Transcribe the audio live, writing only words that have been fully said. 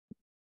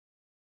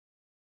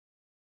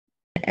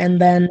And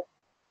then,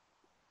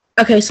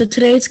 okay, so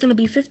today it's going to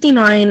be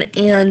 59,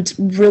 and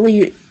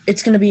really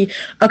it's going to be,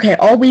 okay,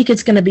 all week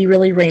it's going to be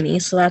really rainy,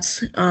 so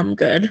that's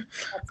good.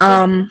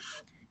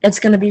 It's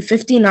going to be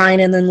 59,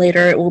 and then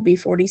later it will be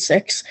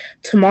 46.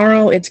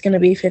 Tomorrow it's going to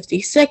be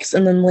 56,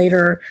 and then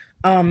later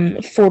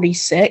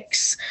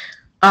 46.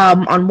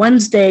 On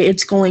Wednesday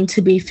it's going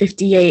to be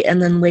 58,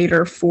 and then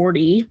later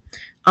 40.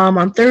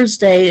 On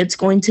Thursday it's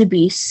going to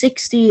be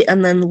 60,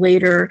 and then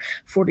later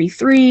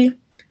 43.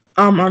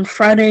 On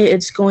Friday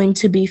it's going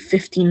to be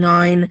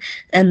 59,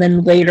 and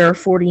then later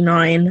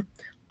 49.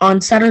 On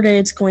Saturday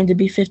it's going to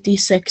be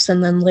 56,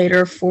 and then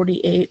later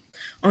 48.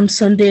 On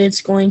Sunday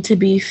it's going to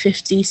be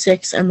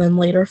 56, and then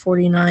later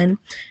 49.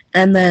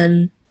 And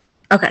then,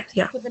 okay,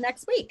 yeah. For the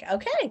next week.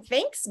 Okay,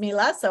 thanks,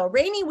 Mila. So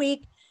rainy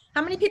week.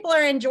 How many people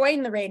are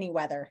enjoying the rainy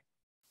weather?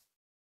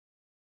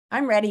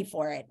 I'm ready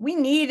for it. We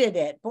needed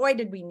it. Boy,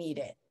 did we need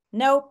it.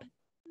 Nope.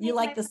 You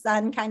like the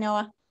sun,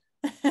 Kainoa?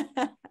 I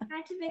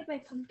had to make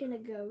my pumpkin a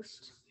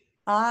ghost.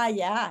 Ah,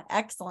 yeah.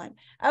 Excellent.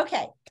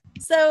 Okay.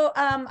 So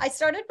I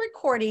started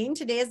recording.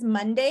 Today is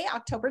Monday,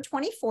 October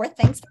 24th.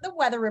 Thanks for the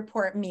weather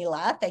report,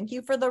 Mila. Thank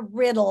you for the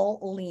riddle,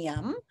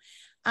 Liam.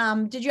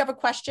 Did you have a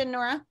question,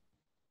 Nora,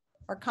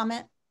 or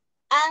comment?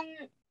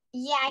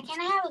 Yeah, I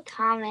kind of have a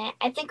comment.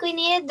 I think we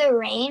needed the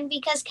rain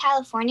because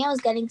California was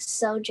getting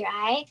so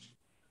dry.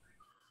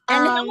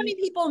 And how many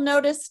people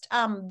noticed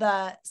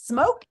the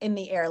smoke in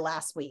the air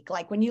last week?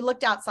 Like when you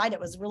looked outside, it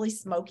was really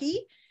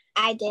smoky.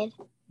 I did.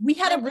 We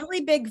had a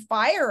really big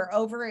fire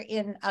over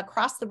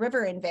across the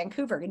river in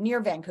Vancouver, near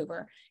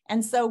Vancouver.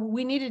 And so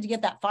we needed to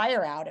get that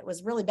fire out. It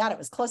was really bad. It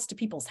was close to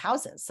people's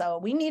houses. So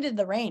we needed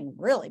the rain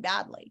really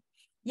badly.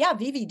 Yeah,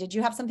 Vivi, did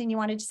you have something you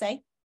wanted to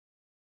say?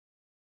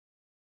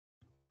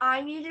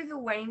 I needed the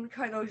rain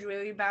because there was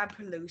really bad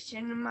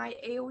pollution in my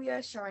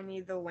area. So I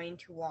need the rain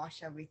to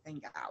wash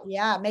everything out.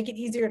 Yeah, make it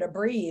easier to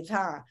breathe,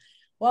 huh?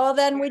 Well,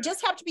 then we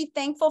just have to be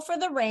thankful for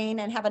the rain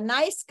and have a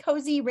nice,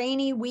 cozy,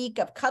 rainy week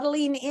of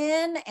cuddling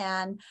in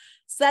and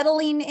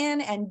settling in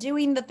and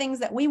doing the things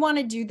that we want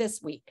to do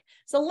this week.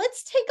 So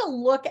let's take a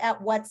look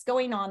at what's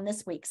going on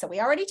this week. So we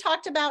already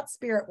talked about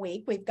Spirit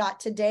Week. We've got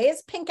today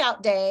is Pink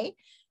Out Day.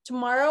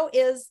 Tomorrow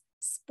is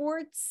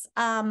Sports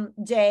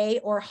Day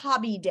or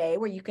Hobby Day,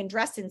 where you can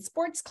dress in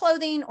sports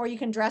clothing or you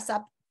can dress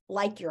up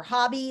like your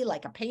hobby,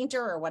 like a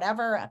painter or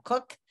whatever, a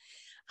cook.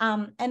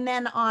 And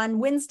then on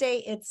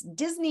Wednesday, it's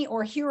Disney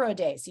or Hero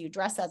Day. So you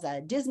dress as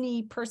a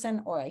Disney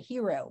person or a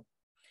hero.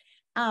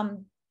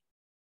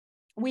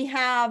 We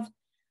have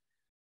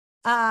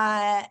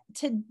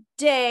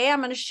today, I'm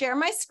going to share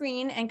my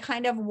screen and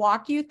kind of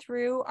walk you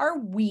through our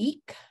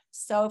week.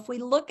 So if we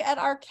look at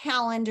our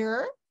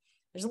calendar,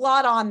 there's a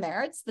lot on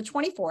there. It's the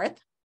 24th.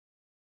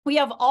 We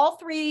have all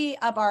three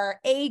of our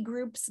A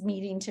groups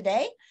meeting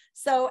today.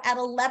 So at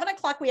 11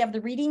 o'clock, we have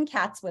the Reading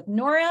Cats with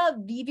Nora,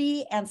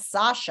 Vivi, and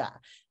Sasha.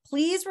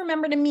 Please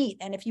remember to meet.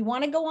 And if you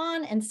want to go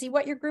on and see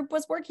what your group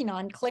was working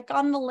on, click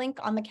on the link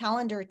on the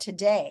calendar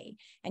today,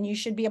 and you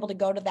should be able to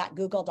go to that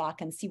Google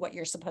Doc and see what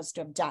you're supposed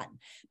to have done.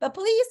 But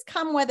please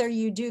come whether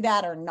you do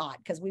that or not,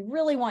 because we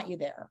really want you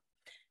there.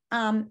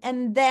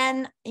 And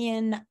then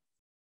in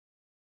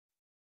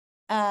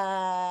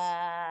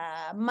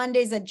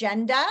Monday's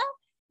agenda,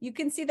 you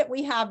can see that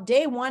we have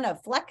day one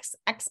of Flex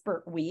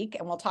Expert Week,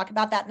 and we'll talk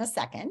about that in a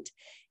second.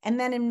 And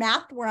then in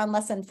math, we're on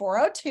lesson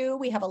 402.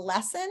 We have a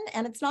lesson,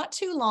 and it's not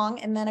too long,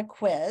 and then a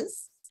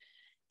quiz.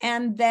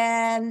 And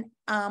then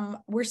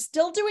we're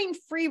still doing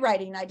free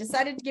writing. I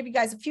decided to give you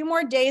guys a few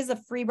more days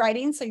of free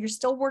writing, so you're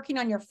still working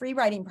on your free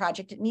writing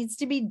project. It needs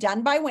to be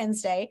done by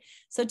Wednesday.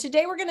 So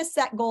today we're going to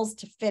set goals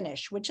to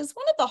finish, which is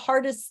one of the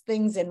hardest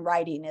things in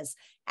writing, is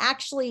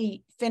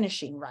actually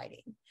finishing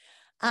writing.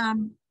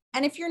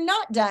 And if you're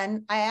not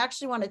done, I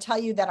actually want to tell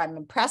you that I'm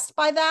impressed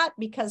by that,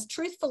 because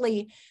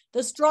truthfully,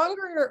 the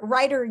stronger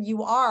writer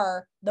you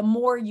are, the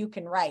more you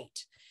can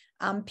write.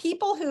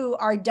 People who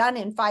are done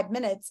in 5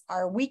 minutes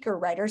are weaker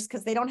writers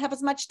because they don't have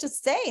as much to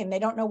say and they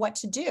don't know what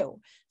to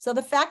do. So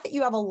the fact that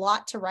you have a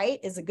lot to write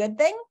is a good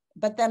thing,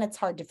 but then it's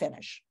hard to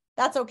finish.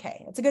 That's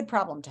okay. It's a good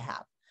problem to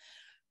have.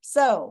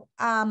 So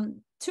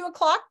 2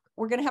 o'clock,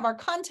 we're going to have our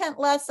content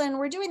lesson.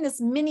 We're doing this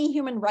mini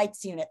human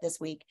rights unit this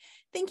week,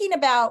 thinking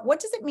about what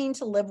does it mean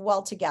to live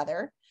well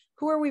together?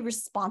 Who are we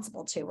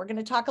responsible to? We're going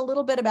to talk a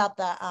little bit about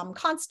the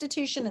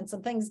Constitution and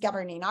some things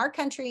governing our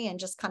country and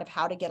just kind of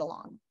how to get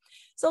along.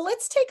 So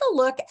let's take a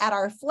look at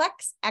our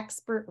Flex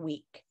Expert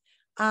Week.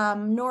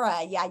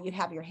 Nora, yeah, you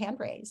have your hand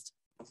raised.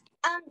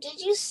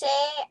 Did you say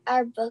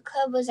our book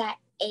club was at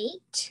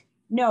 8?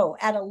 No,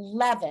 at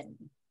 11.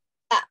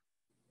 Oh.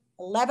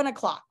 11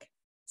 o'clock.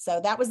 So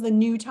that was the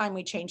new time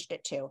we changed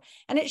it to.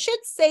 And it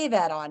should say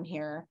that on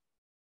here.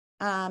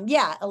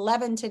 Yeah,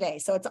 11 today.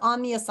 So it's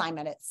on the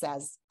assignment. It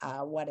says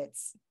what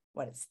it's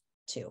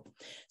to.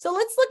 So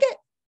let's look at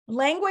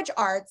language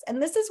arts.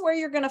 And this is where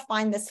you're going to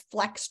find this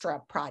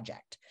FLEXTRA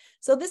project.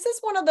 So this is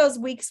one of those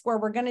weeks where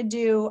we're going to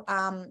do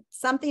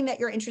something that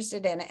you're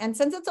interested in. And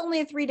since it's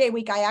only a 3-day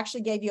week, I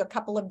actually gave you a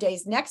couple of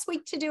days next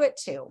week to do it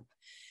too.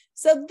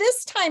 So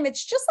this time,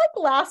 it's just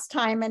like last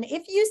time. And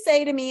if you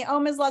say to me, oh,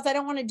 Ms. Laws, I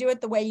don't want to do it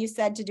the way you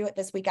said to do it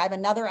this week. I have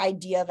another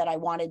idea that I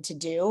wanted to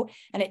do,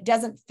 and it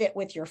doesn't fit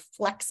with your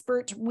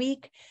FLEXPERT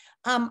week.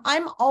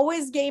 I'm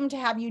always game to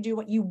have you do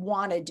what you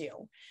want to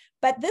do.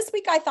 But this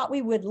week, I thought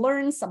we would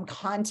learn some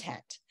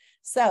content.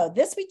 So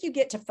this week, you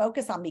get to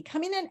focus on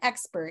becoming an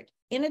expert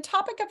in a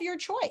topic of your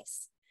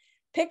choice.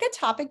 Pick a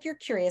topic you're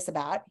curious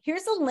about.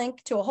 Here's a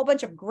link to a whole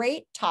bunch of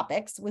great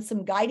topics with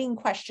some guiding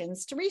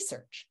questions to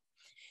research.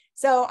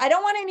 So I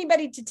don't want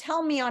anybody to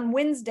tell me on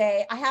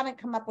Wednesday, I haven't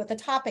come up with a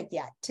topic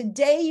yet.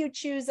 Today you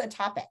choose a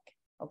topic,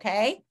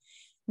 okay?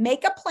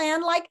 Make a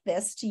plan like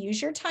this to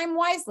use your time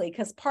wisely,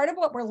 because part of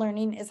what we're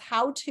learning is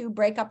how to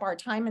break up our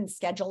time and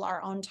schedule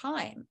our own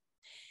time.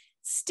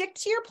 Stick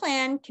to your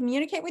plan,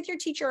 communicate with your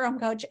teacher or home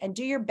coach, and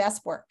do your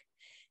best work.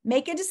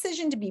 Make a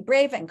decision to be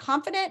brave and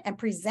confident and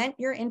present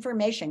your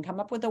information. Come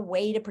up with a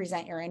way to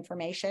present your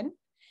information.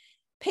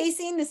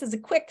 Pacing, this is a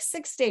quick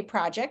 6-day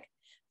project.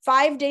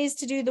 5 days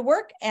to do the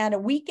work and a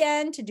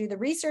weekend to do the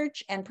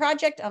research and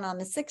project. And on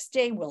the 6th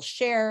day, we'll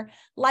share,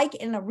 like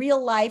in a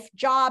real life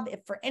job. If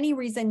for any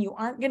reason you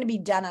aren't going to be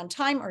done on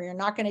time or you're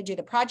not going to do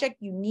the project,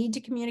 you need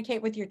to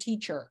communicate with your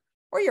teacher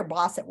or your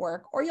boss at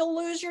work, or you'll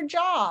lose your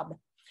job.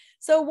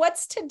 So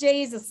what's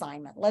today's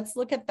assignment? Let's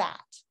look at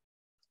that.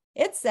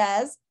 It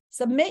says,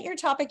 submit your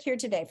topic here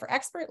today. For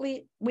Expert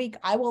Week,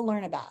 I will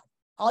learn about.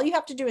 All you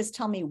have to do is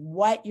tell me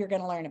what you're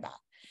going to learn about.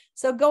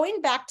 So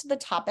going back to the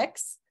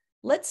topics,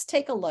 let's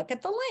take a look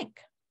at the link.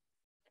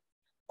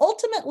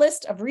 Ultimate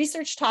list of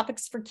research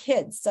topics for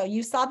kids. So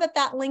you saw that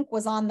that link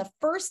was on the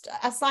first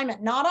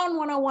assignment, not on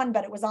 101,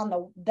 but it was on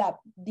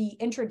the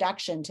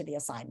introduction to the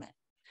assignment.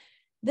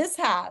 This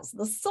has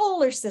the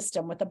solar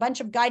system with a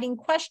bunch of guiding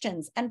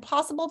questions and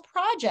possible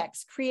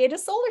projects. Create a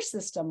solar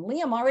system.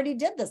 Liam already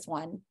did this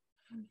one.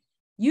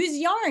 Use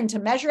yarn to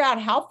measure out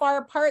how far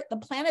apart the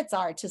planets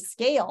are to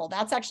scale.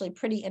 That's actually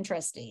pretty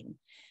interesting.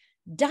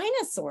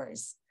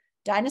 Dinosaurs.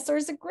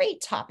 Dinosaurs is a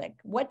great topic.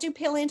 What do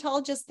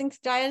paleontologists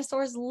think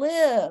dinosaurs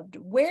lived?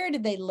 Where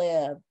did they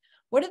live?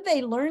 What have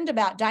they learned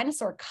about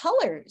dinosaur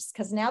colors?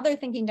 Because now they're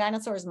thinking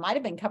dinosaurs might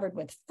have been covered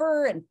with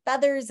fur and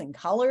feathers and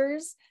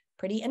colors.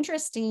 Pretty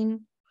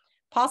interesting.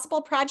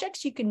 Possible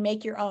projects, you can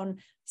make your own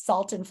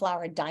salt and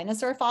flour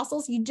dinosaur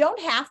fossils. You don't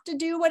have to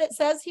do what it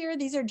says here.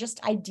 These are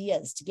just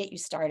ideas to get you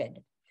started.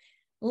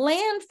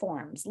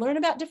 Landforms, learn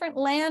about different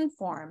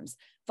landforms,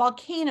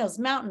 volcanoes,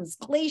 mountains,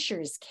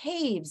 glaciers,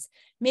 caves,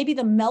 maybe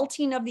the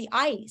melting of the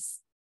ice.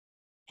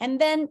 And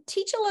then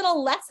teach a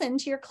little lesson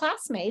to your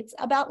classmates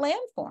about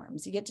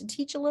landforms. You get to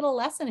teach a little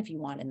lesson if you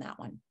want in that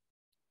one.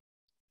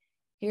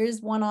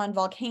 Here's one on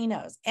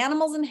volcanoes,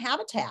 animals and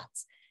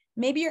habitats.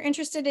 Maybe you're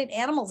interested in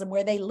animals and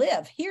where they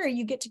live. Here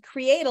you get to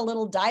create a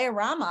little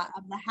diorama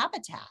of the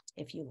habitat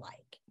if you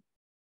like.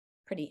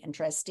 Pretty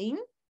interesting.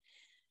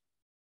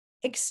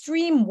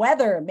 Extreme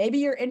weather. Maybe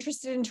you're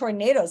interested in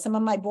tornadoes. Some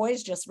of my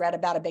boys just read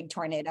about a big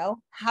tornado.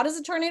 How does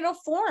a tornado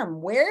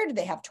form? Where do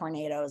they have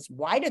tornadoes?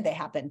 Why do they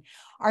happen?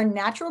 Are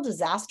natural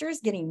disasters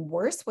getting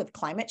worse with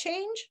climate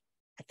change?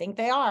 I think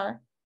they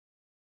are.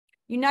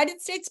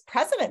 United States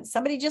president.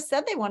 Somebody just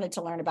said they wanted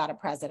to learn about a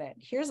president.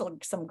 Here's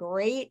some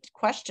great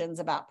questions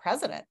about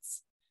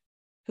presidents.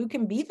 Who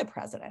can be the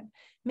president?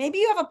 Maybe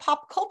you have a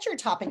pop culture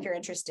topic you're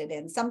interested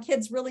in. Some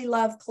kids really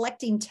love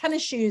collecting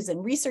tennis shoes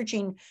and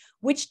researching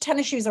which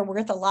tennis shoes are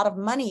worth a lot of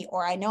money.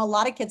 Or I know a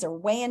lot of kids are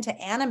way into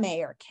anime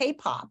or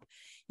K-pop.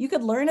 You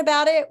could learn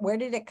about it. Where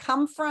did it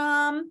come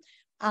from?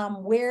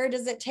 Where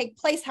does it take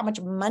place? How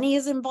much money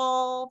is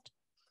involved?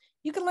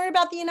 You can learn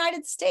about the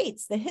United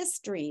States, the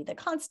history, the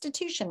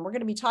Constitution. We're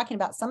going to be talking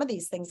about some of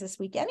these things this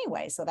week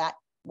anyway, so that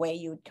way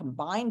you would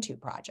combine two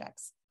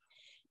projects.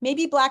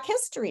 Maybe Black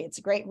history. It's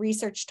a great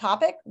research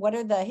topic. What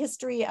are the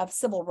history of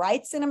civil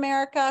rights in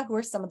America? Who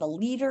are some of the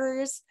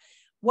leaders?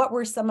 What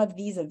were some of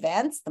these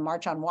events? The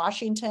March on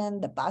Washington,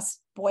 the bus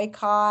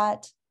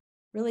boycott.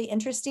 Really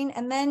interesting.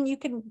 And then you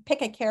can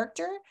pick a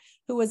character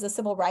who was a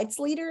civil rights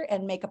leader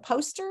and make a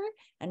poster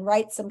and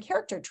write some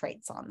character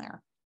traits on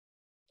there.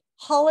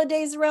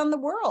 Holidays around the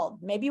world.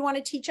 Maybe you want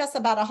to teach us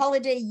about a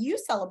holiday you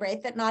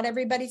celebrate that not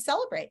everybody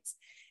celebrates.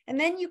 And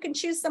then you can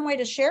choose some way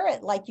to share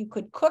it, like you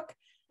could cook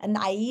an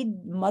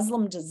Eid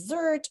Muslim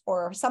dessert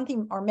or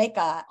something, or make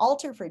an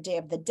altar for Day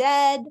of the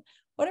Dead,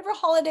 whatever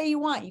holiday you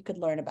want, you could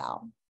learn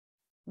about.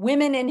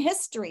 Women in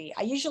history.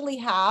 I usually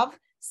have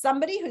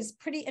somebody who's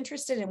pretty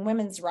interested in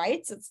women's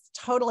rights. It's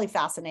a totally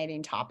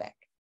fascinating topic.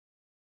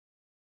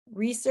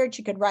 Research,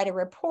 you could write a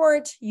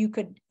report. You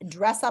could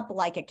dress up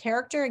like a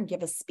character and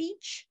give a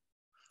speech.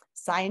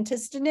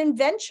 Scientists and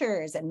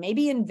inventors, and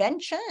maybe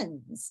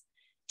inventions.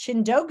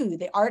 Chindogu,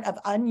 the art of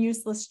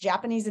unuseless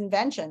Japanese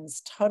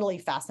inventions, totally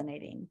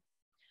fascinating.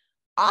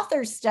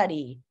 Author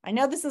study. I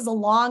know this is a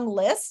long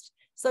list,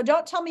 so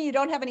don't tell me you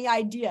don't have any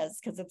ideas,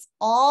 because it's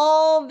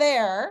all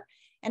there.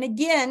 And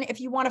again,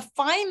 if you want to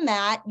find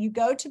that, you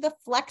go to the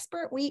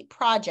FLEXPERT Week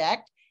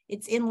project.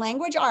 It's in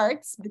language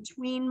arts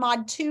between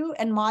mod 2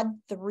 and mod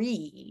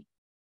 3.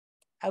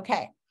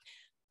 Okay,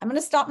 I'm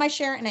going to stop my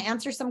share and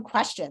answer some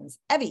questions.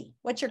 Evie,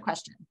 what's your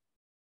question?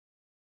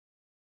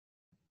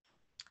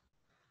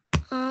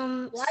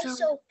 Why So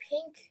so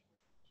pink?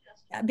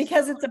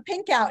 Because it's a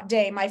pink out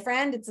day, my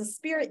friend. It's a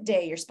spirit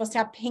day. You're supposed to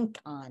have pink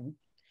on.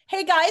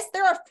 Hey guys,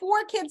 there are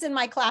 4 kids in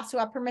my class who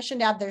have permission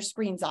to have their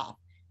screens off.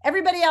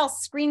 Everybody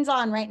else, screens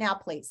on right now,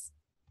 please.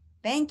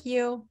 Thank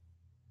you.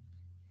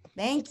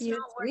 Thank It's you.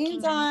 not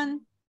Screens working.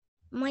 on.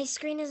 my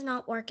screen is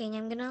not working.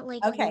 I'm gonna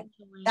like. Okay,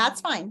 rejoin.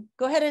 that's fine.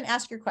 Go ahead and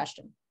ask your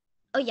question.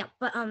 Oh yeah,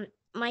 but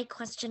my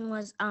question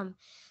was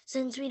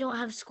since we don't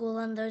have school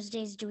on those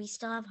days, do we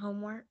still have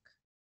homework?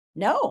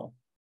 No,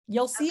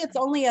 you'll see it's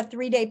only a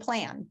 3-day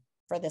plan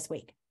for this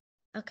week.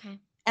 Okay.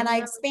 And I'm I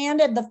gonna-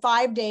 expanded the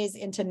 5 days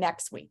into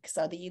next week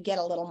so that you get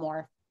a little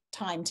more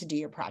time to do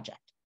your project.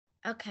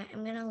 Okay,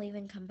 I'm gonna leave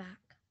and come back.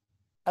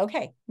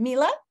 Okay,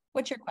 Mila,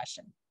 what's your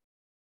question?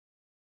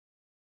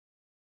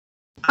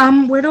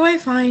 Where do I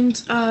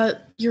find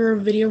your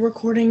video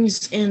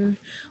recordings in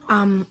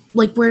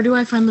like where do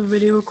I find the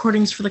video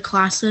recordings for the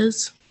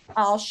classes?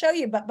 I'll show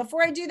you, but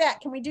before I do that,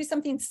 can we do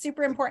something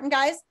super important,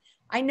 guys?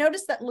 I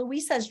noticed that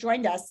Luis has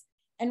joined us,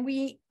 and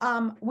we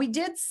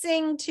did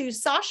sing to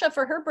Sasha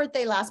for her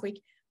birthday last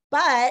week,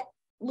 but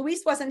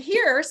Luis wasn't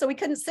here, so we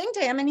couldn't sing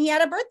to him, and he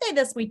had a birthday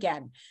this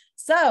weekend.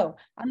 So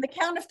on the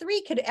count of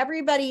 3, could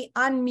everybody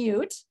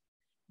unmute,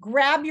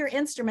 grab your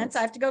instruments?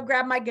 I have to go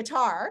grab my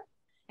guitar,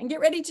 and get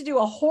ready to do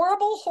a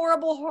horrible,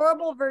 horrible,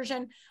 horrible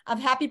version of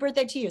Happy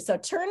Birthday to You. So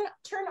turn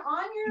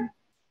on your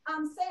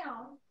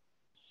sound.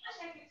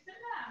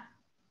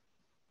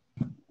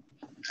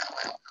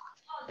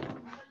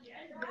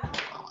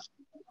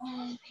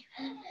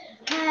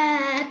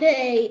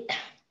 Happy.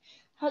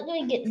 How do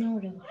I get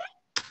notified?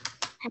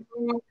 Happy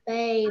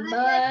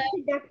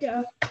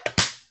birthday.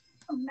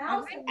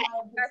 Mouse in my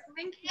I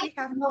think we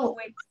have to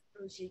wait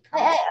till she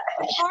comes.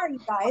 Sorry,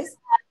 guys.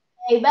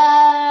 Happy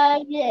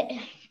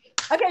birthday.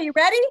 Okay, you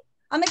ready?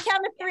 On the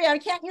count of 3, I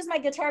can't use my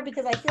guitar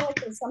because I feel like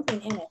there's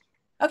something in it.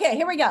 Okay,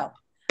 here we go.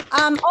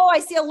 Oh, I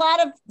see a lot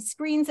of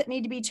screens that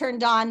need to be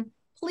turned on.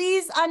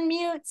 Please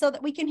unmute so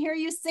that we can hear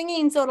you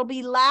singing, so it'll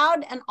be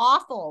loud and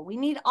awful. We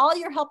need all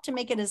your help to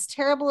make it as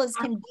terrible as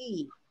can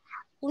be.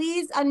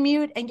 Please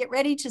unmute and get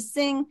ready to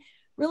sing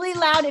really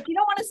loud. If you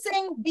don't want to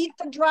sing, beat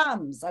the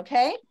drums,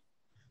 okay?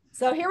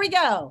 So here we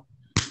go.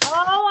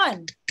 A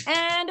 1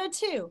 and a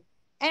 2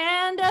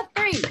 and a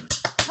 3.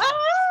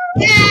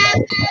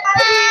 Happy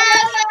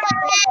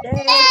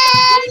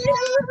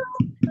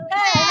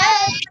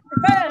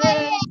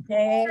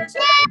birthday to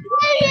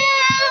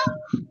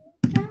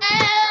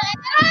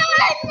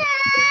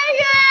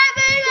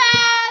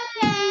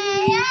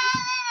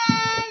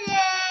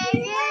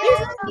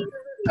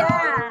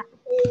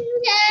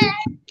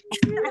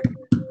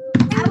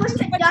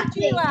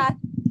yeah.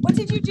 What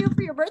did you do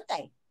for your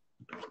birthday?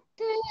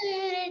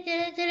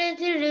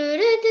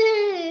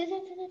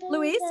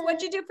 Luis,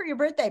 what'd you do for your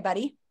birthday,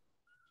 buddy?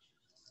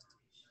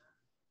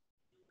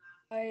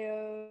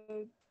 I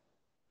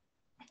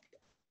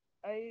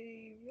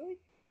really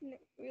didn't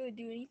really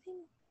do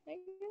anything, I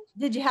guess.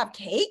 Did you have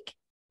cake?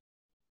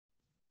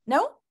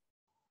 No?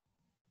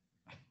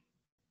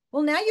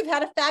 Well, now you've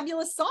had a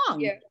fabulous song.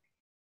 Yeah.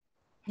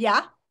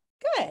 Yeah?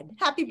 Good.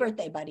 Happy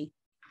birthday, buddy.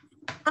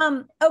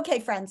 Okay,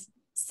 friends.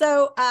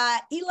 So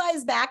Eli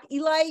is back.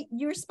 Eli,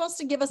 you're supposed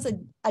to give us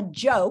a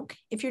joke.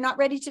 If you're not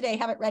ready today,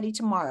 have it ready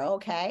tomorrow,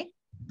 okay?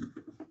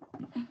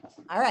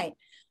 All right.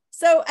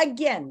 So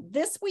again,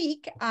 this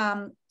week,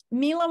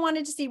 Mila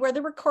wanted to see where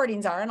the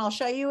recordings are, and I'll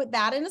show you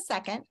that in a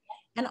second.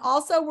 And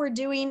also we're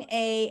doing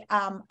a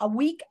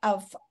week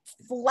of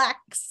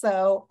flex.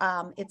 So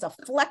it's a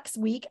flex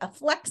week, a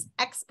flex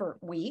expert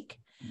week.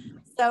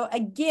 So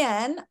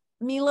again,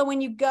 Mila,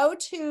 when you go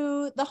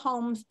to the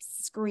home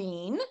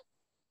screen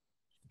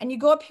and you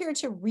go up here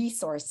to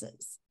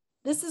resources,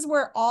 this is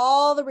where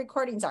all the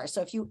recordings are.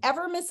 So if you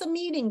ever miss a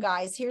meeting,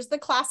 guys, here's the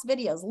class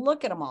videos.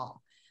 Look at them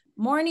all.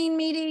 Morning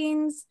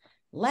meetings,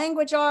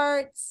 language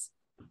arts,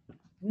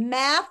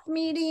 math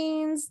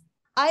meetings.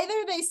 Either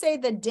they say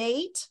the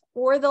date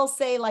or they'll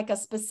say like a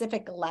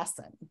specific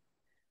lesson.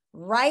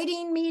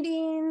 Writing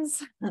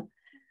meetings,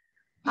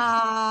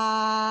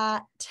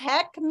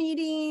 tech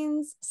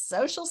meetings,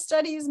 social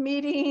studies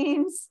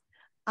meetings,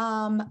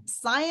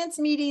 science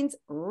meetings,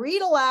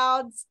 read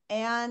alouds,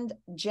 and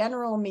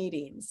general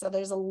meetings. So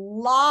there's a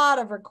lot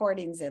of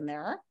recordings in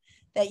there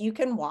that you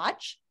can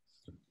watch.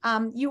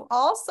 You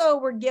also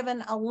were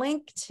given a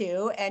link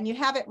to, and you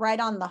have it right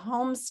on the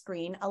home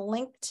screen, a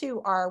link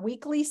to our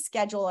weekly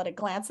schedule at a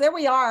glance. There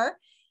we are.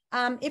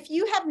 If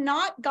you have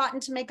not gotten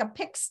to make a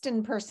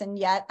Pixton person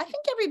yet, I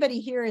think everybody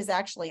here is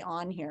actually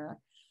on here.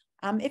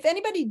 If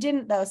anybody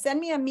didn't though, send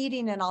me a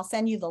meeting and I'll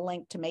send you the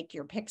link to make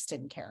your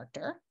Pixton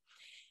character.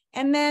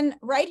 And then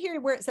right here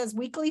where it says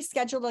weekly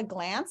schedule at a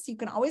glance, you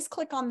can always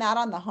click on that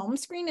on the home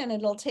screen and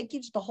it'll take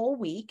you to the whole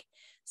week.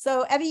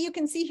 So Evie, you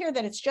can see here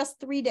that it's just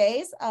 3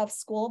 days of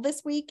school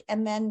this week.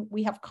 And then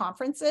we have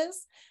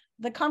conferences.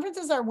 The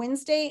conferences are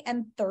Wednesday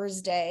and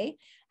Thursday.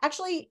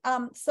 Actually,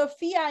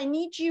 Sophia, I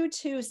need you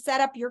to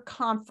set up your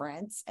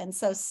conference. And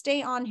so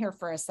stay on here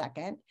for a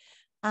second.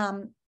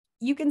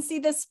 You can see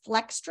this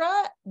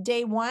FLEXTRA.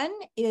 Day 1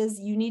 is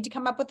you need to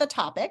come up with a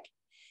topic.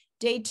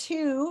 Day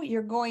 2,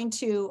 you're going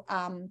to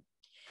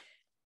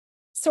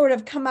sort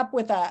of come up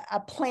with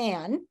a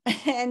plan.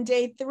 And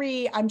day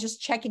 3, I'm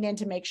just checking in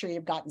to make sure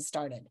you've gotten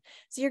started.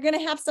 So you're going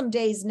to have some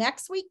days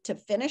next week to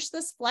finish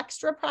this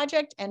FLEXTRA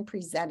project and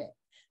present it.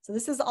 So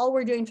this is all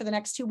we're doing for the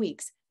next 2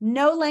 weeks.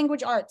 No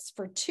language arts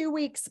for 2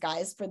 weeks,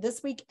 guys, for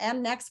this week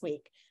and next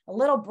week. A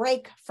little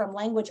break from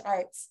language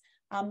arts.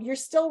 You're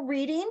still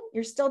reading,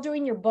 you're still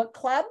doing your book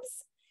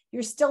clubs,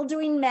 you're still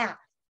doing math,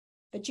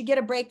 but you get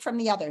a break from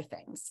the other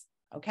things,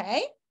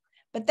 okay?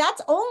 But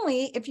that's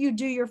only if you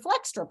do your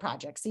FLEXTRA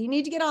project. So you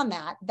need to get on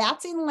that.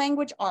 That's in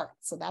language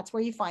arts. So that's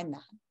where you find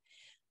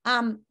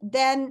that.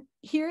 Then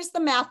here's the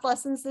math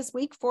lessons this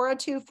week,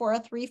 402,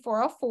 403,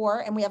 404,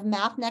 and we have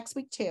math next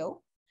week too.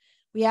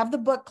 We have the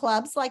book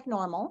clubs like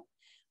normal.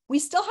 We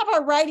still have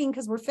our writing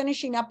because we're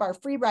finishing up our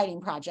free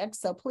writing project.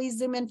 So please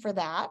zoom in for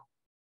that.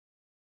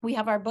 We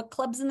have our book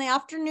clubs in the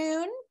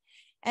afternoon.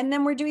 And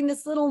then we're doing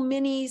this little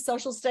mini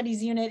social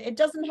studies unit. It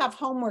doesn't have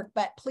homework,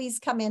 but please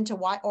come in to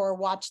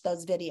watch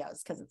those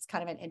videos because it's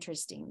kind of an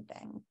interesting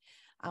thing.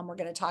 We're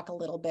going to talk a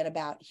little bit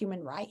about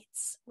human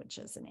rights, which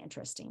is an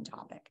interesting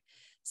topic.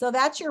 So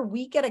that's your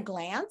week at a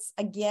glance.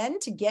 Again,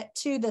 to get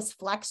to this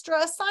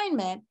FLEXTRA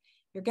assignment,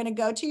 you're going to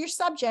go to your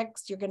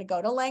subjects. You're going to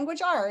go to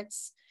language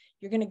arts.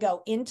 You're going to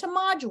go into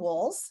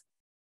modules.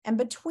 And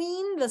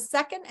between the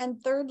second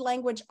and third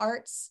language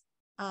arts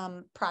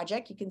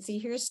project, you can see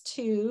here's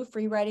 2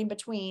 free writing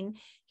between.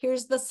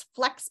 Here's this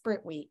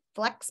FLEXpert week,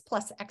 Flex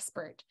plus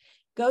Expert.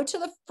 Go to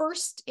the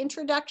first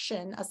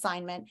introduction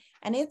assignment,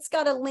 and it's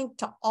got a link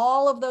to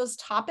all of those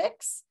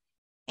topics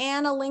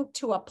and a link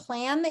to a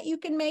plan that you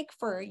can make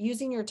for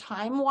using your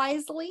time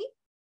wisely.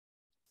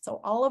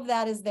 So all of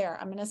that is there.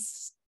 I'm going to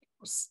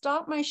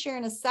stop my share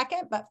in a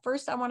second, but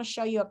first I want to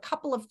show you a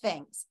couple of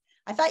things.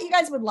 I thought you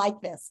guys would like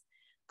this.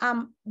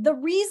 The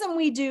reason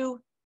we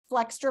do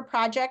FLEXTRA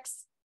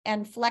projects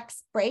and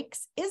flex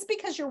breaks is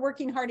because you're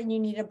working hard and you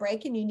need a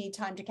break and you need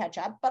time to catch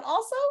up. But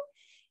also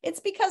it's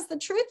because the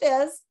truth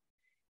is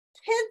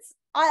kids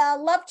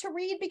love to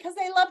read because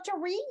they love to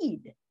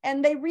read,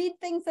 and they read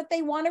things that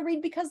they want to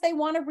read because they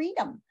want to read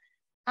them.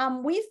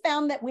 We've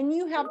found that when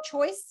you have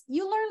choice,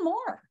 you learn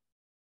more.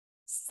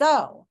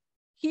 So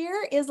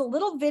here is a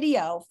little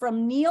video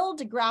from Neil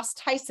deGrasse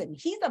Tyson.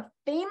 He's a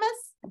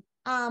famous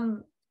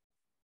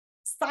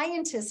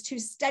scientist who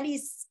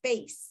studies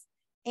space.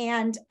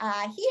 And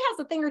he has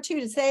a thing or two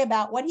to say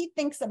about what he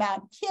thinks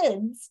about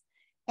kids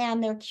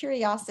and their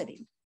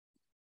curiosity.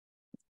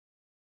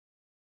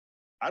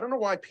 I don't know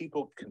why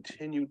people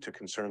continue to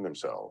concern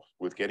themselves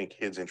with getting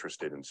kids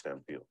interested in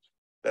STEM fields.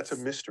 That's a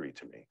mystery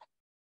to me,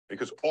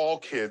 because all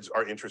kids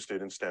are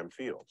interested in STEM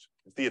fields.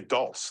 It's the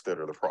adults that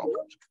are the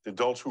problems. The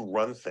adults who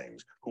run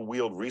things, who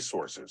wield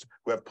resources,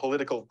 who have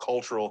political,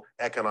 cultural,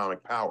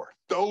 economic power.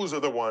 Those are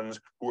the ones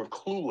who are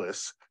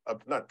clueless,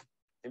 not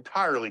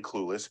entirely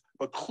clueless,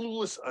 but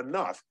clueless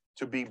enough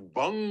to be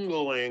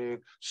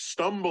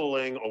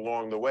stumbling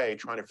along the way,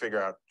 trying to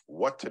figure out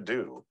what to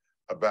do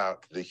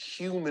about the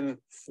human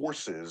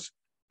forces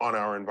on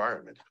our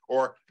environment,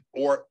 or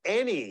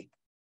any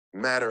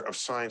matter of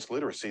science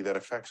literacy that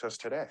affects us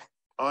today.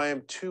 I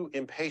am too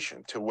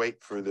impatient to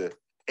wait for the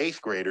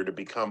 8th grader to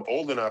become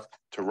old enough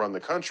to run the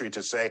country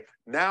to say,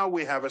 now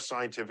we have a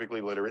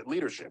scientifically literate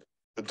leadership.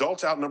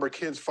 Adults outnumber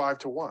kids 5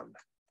 to 1.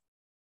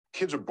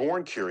 Kids are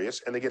born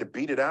curious and they get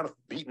beaten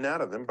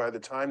out of them by the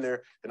time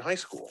they're in high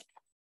school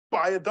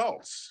by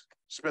adults.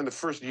 Spend the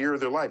first year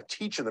of their life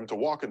teaching them to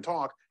walk and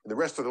talk, and the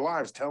rest of their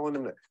lives telling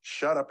them to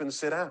shut up and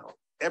sit down.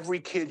 Every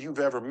kid you've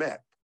ever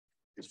met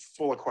is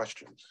full of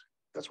questions.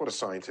 That's what a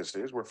scientist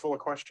is. We're full of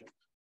questions.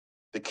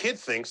 The kid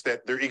thinks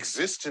that there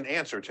exists an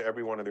answer to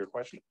every one of their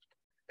questions,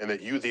 and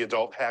that you, the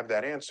adult, have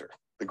that answer.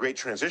 The great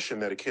transition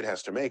that a kid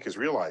has to make is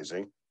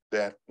realizing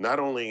that not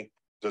only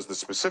does the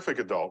specific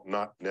adult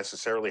not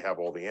necessarily have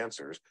all the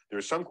answers, there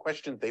are some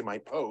questions they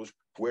might pose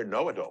where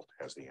no adult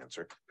has the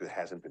answer because it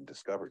hasn't been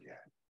discovered yet.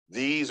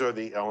 These are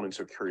the elements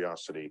of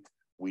curiosity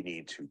we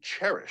need to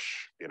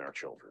cherish in our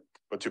children.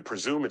 But to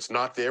presume it's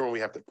not there when we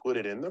have to put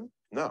it in them,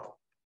 no.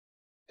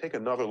 Take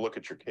another look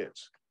at your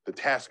kids. The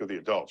task of the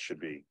adults should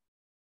be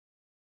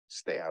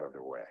stay out of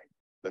their way.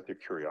 Let their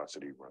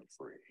curiosity run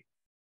free.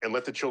 And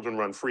let the children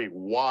run free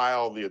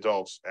while the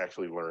adults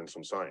actually learn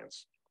some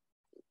science,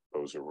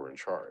 those who were in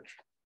charge.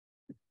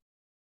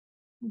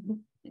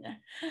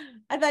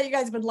 I thought you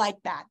guys would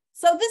like that.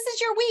 So this is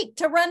your week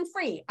to run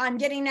free. I'm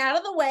getting out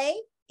of the way.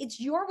 It's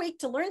your week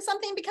to learn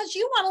something because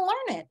you want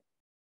to learn it.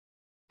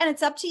 And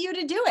it's up to you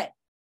to do it.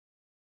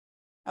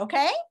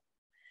 Okay?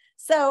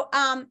 So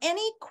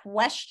any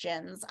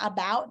questions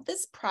about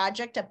this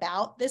project,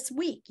 about this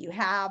week? You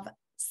have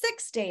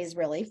 6 days,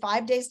 really,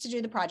 5 days to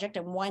do the project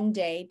and 1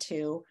 day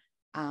to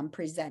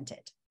present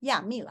it.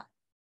 Yeah, Mila.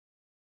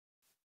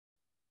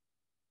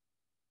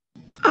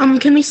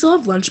 Can we still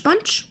have lunch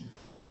bunch?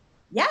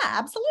 Yeah,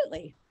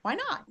 absolutely. Why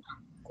not?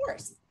 Of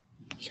course.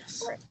 Yes.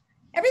 Of course.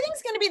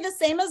 Everything's going to be the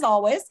same as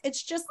always.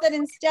 It's just that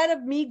instead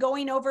of me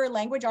going over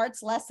language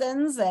arts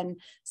lessons and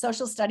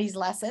social studies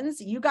lessons,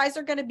 you guys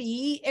are going to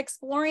be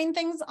exploring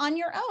things on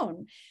your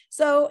own.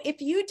 So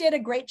if you did a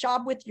great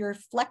job with your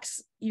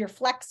Flex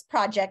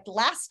project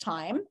last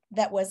time,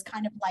 that was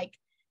kind of like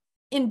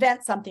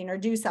invent something or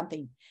do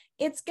something,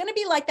 it's going to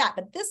be like that.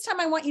 But this time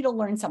I want you to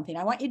learn something.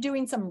 I want you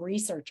doing some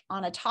research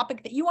on a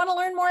topic that you want to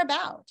learn more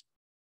about.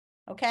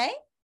 Okay?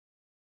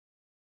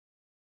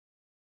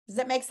 Does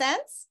that make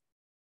sense?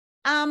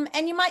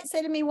 And you might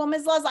say to me, well,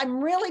 Ms. Luz,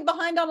 I'm really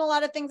behind on a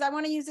lot of things. I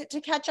want to use it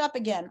to catch up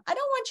again. I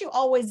don't want you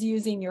always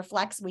using your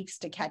flex weeks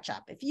to catch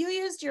up. If you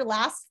used your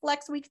last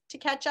flex week to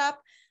catch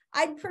up,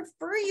 I'd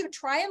prefer you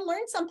try and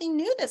learn something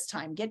new this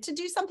time. Get to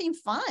do something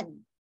fun.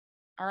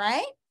 All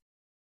right?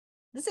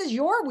 This is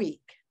your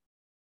week.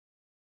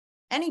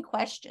 Any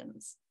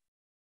questions?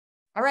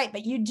 All right,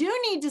 but you do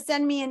need to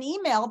send me an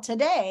email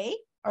today,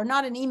 or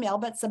not an email,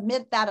 but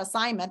submit that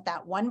assignment,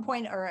 that 1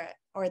 point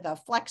or the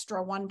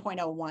FLEXTRA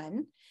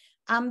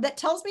 1.01. That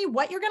tells me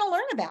what you're going to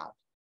learn about.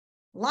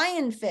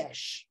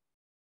 Lionfish,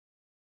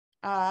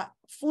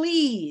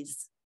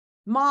 fleas,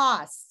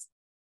 moss,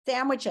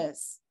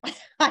 sandwiches.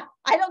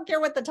 I don't care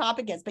what the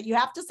topic is, but you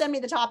have to send me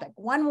the topic.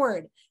 One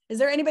word. Is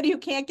there anybody who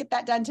can't get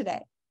that done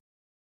today?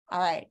 All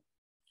right.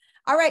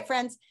 All right,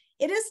 friends.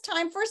 It is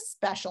time for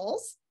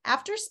specials.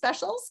 After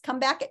specials, come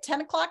back at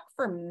 10 o'clock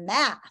for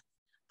math.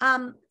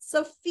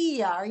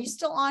 Sophia, are you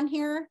still on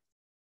here?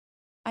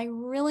 I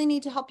really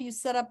need to help you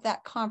set up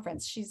that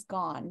conference. She's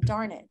gone.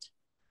 Darn it.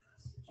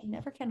 I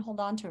never can hold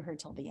on to her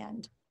till the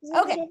end.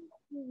 Okay.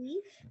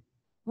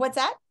 What's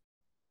that?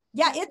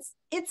 Yeah,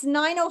 it's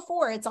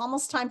 9:04. It's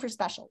almost time for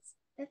specials.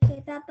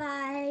 Okay,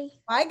 bye-bye.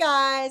 Bye,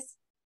 guys.